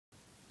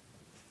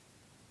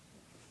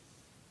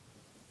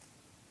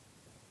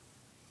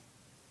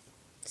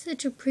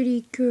Such a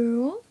pretty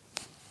girl.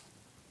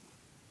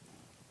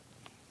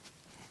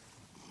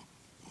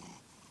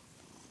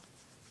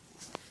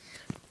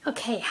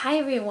 Okay, hi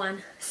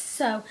everyone.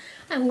 So,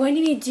 I'm going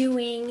to be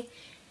doing,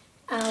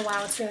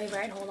 wow, it's really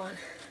bright, hold on.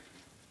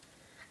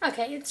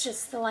 Okay, it's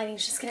just, the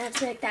lighting's just gonna have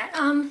to be like that.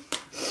 I'm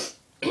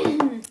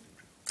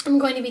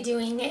going to be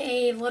doing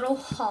a little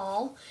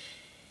haul,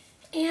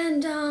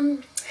 and,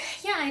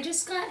 yeah, I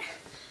just got a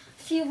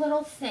few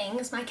little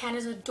things. My cat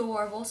is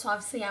adorable, so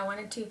obviously I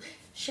wanted to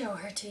show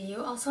her to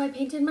you. Also, I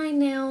painted my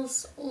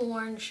nails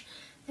orange.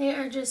 They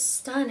are just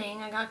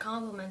stunning. I got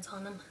compliments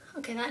on them.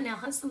 Okay, that nail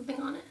has something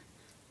on it.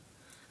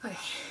 Okay.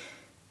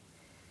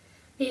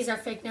 These are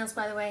fake nails,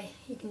 by the way.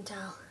 You can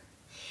tell.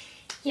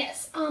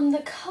 Yes,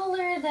 the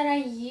color that I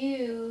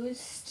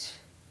used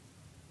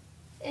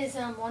is,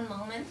 one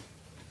moment.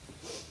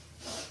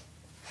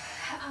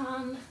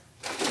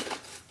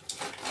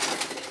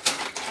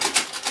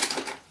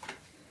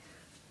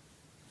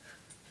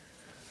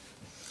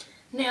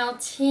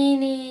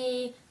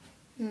 Nailtini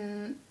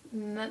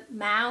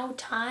Mai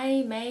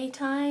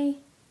Tai.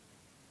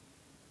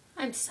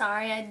 I'm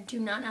sorry, I do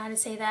not know how to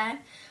say that,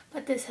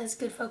 but this has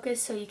good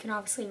focus, so you can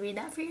obviously read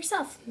that for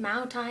yourself.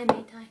 Mai Tai.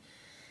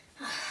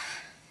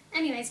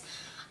 Anyways,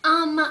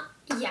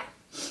 yeah.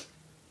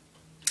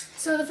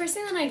 So the first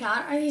thing that I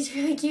got are these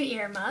really cute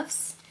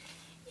earmuffs,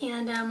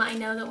 and I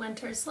know that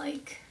winter's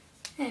like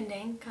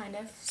ending, kind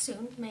of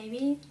soon,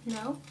 maybe.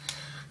 No,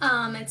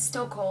 it's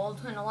still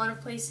cold in a lot of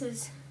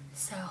places,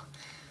 so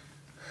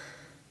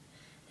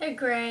they're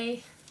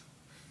gray,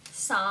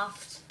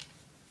 soft.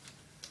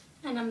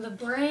 And the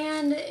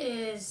brand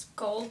is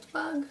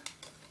Goldbug.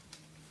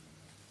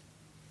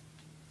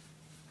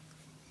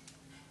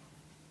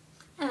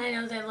 And I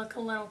know they look a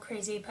little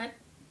crazy, but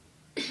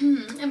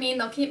I mean,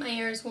 they'll keep my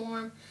ears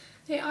warm.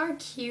 They are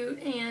cute,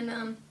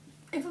 and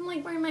if I'm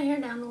like wearing my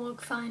hair down, they'll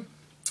look fine.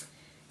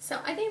 So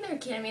I think they're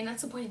cute. I mean,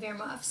 that's the point of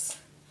earmuffs,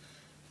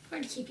 for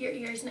to keep your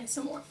ears nice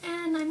and warm.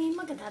 And I mean,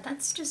 look at that.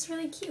 That's just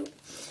really cute.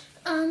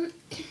 And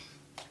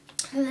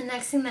the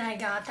next thing that I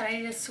got that I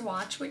did a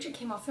swatch, which it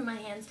came off in my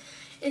hands,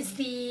 is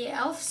the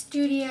e.l.f.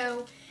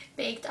 Studio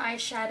Baked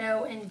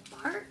Eyeshadow in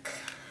Bark.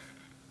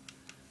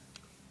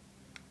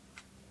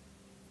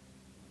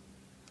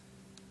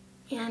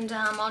 And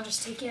I'll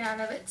just take it out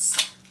of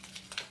its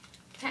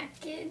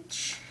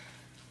package.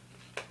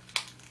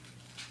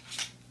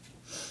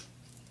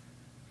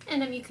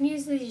 And you can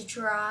use these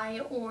dry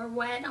or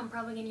wet. I'm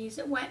probably going to use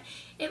it wet.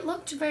 It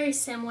looked very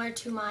similar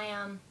to my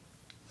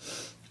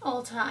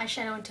Ulta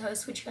Eyeshadow in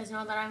Toast, which you guys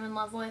know that I'm in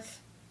love with.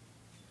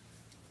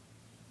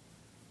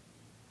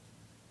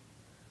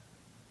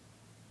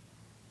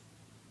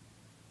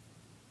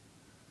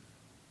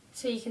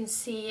 So you can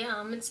see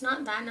it's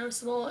not that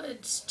noticeable.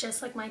 It's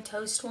just like my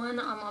Toast one.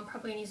 I'm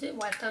probably going to use it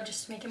wet though,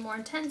 just to make it more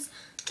intense.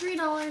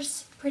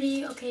 $3,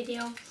 pretty okay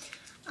deal.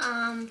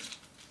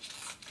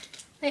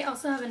 They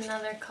also have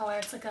another color.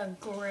 It's like a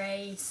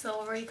gray,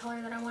 silvery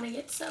color that I want to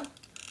get, so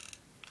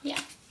yeah.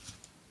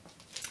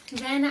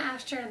 Then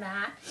after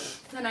that,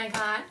 then I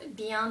got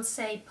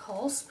Beyonce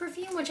Pulse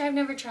perfume, which I've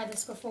never tried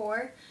this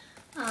before.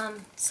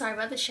 Sorry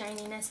about the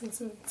shininess.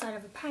 It's inside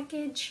of a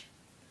package.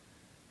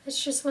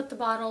 It's just what the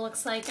bottle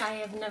looks like. I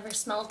have never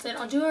smelt it.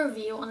 I'll do a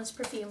review on this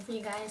perfume for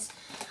you guys.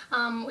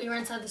 We were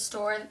inside the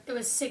store. It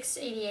was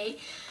 $6.88.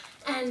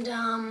 And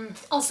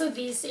also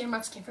these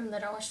earmuffs came from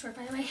the dollar store,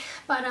 by the way.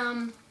 But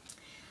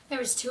there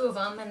was two of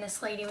them, and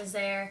this lady was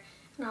there.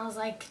 And I was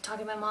like,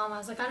 talking to my mom, I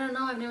was like, I don't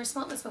know, I've never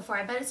smelled this before.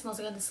 I bet it smells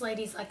good. This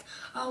lady's like,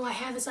 oh, I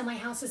have this at my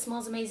house. It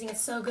smells amazing.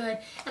 It's so good.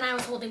 And I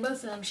was holding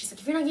both of them. She's like,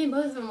 if you're not getting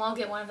both of them, I'll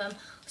get one of them.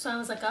 So I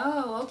was like,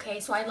 oh, okay.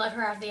 So I'd let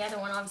her have the other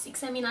one, obviously,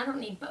 because I mean, I don't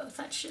need both.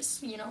 That's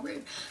just, you know,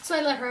 rude. So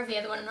I let her have the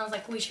other one, and I was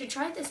like, we should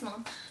try this,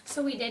 Mom.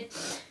 So we did.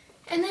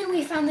 And then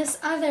we found this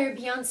other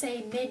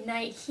Beyonce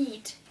Midnight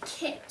Heat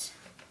kit.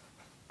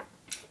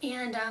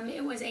 And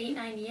it was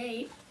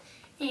 $8.98.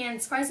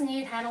 And surprisingly,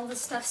 it had all this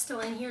stuff still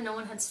in here. No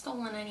one had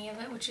stolen any of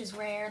it, which is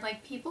rare.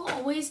 Like, people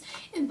always,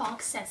 in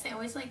box sets, they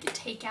always like to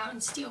take out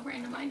and steal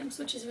random items,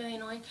 which is really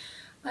annoying.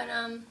 But,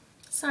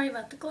 sorry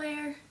about the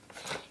glare.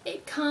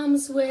 It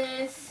comes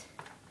with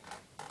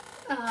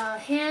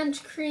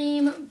hand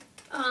cream,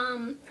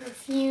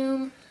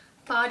 perfume,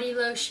 body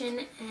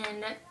lotion,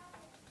 and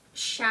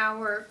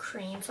shower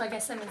cream. So I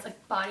guess that means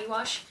like body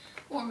wash,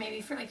 or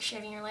maybe for like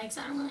shaving your legs.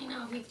 I don't really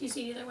know. You could use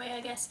it either way, I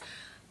guess.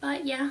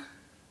 But yeah.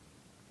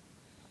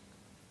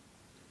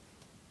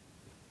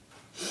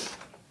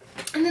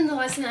 And then the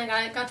last thing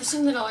I got this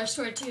from the dollar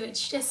store too.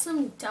 It's just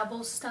some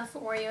double stuffed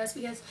Oreos,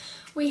 because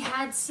we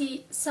had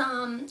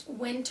some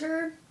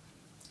winter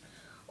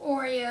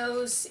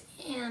Oreos,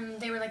 and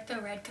they were like the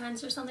red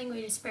kinds or something.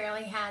 We just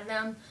barely had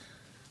them.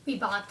 We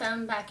bought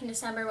them back in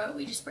December, but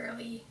we just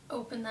barely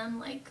opened them.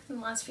 Like, in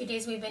the last few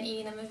days we've been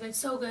eating them. It's been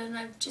so good, and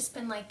I've just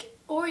been like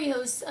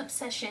Oreos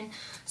obsession.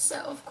 So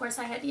of course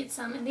I had to get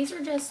some, and these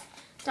are just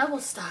double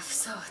stuffed,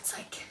 so it's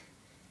like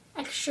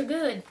extra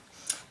good.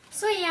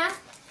 So yeah,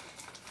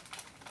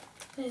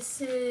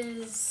 this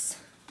is,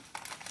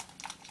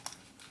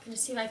 I'm gonna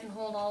see if I can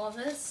hold all of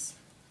this.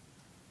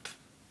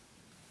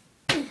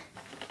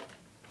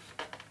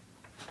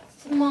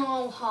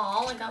 small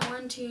haul. I got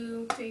 1,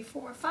 2, 3,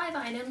 4, 5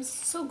 items.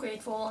 So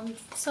grateful. I'm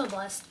so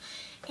blessed.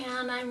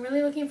 And I'm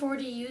really looking forward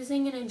to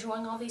using and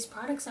enjoying all these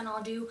products, and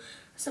I'll do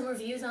some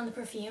reviews on the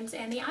perfumes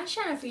and the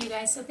eyeshadow for you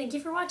guys. So thank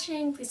you for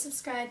watching. Please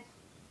subscribe.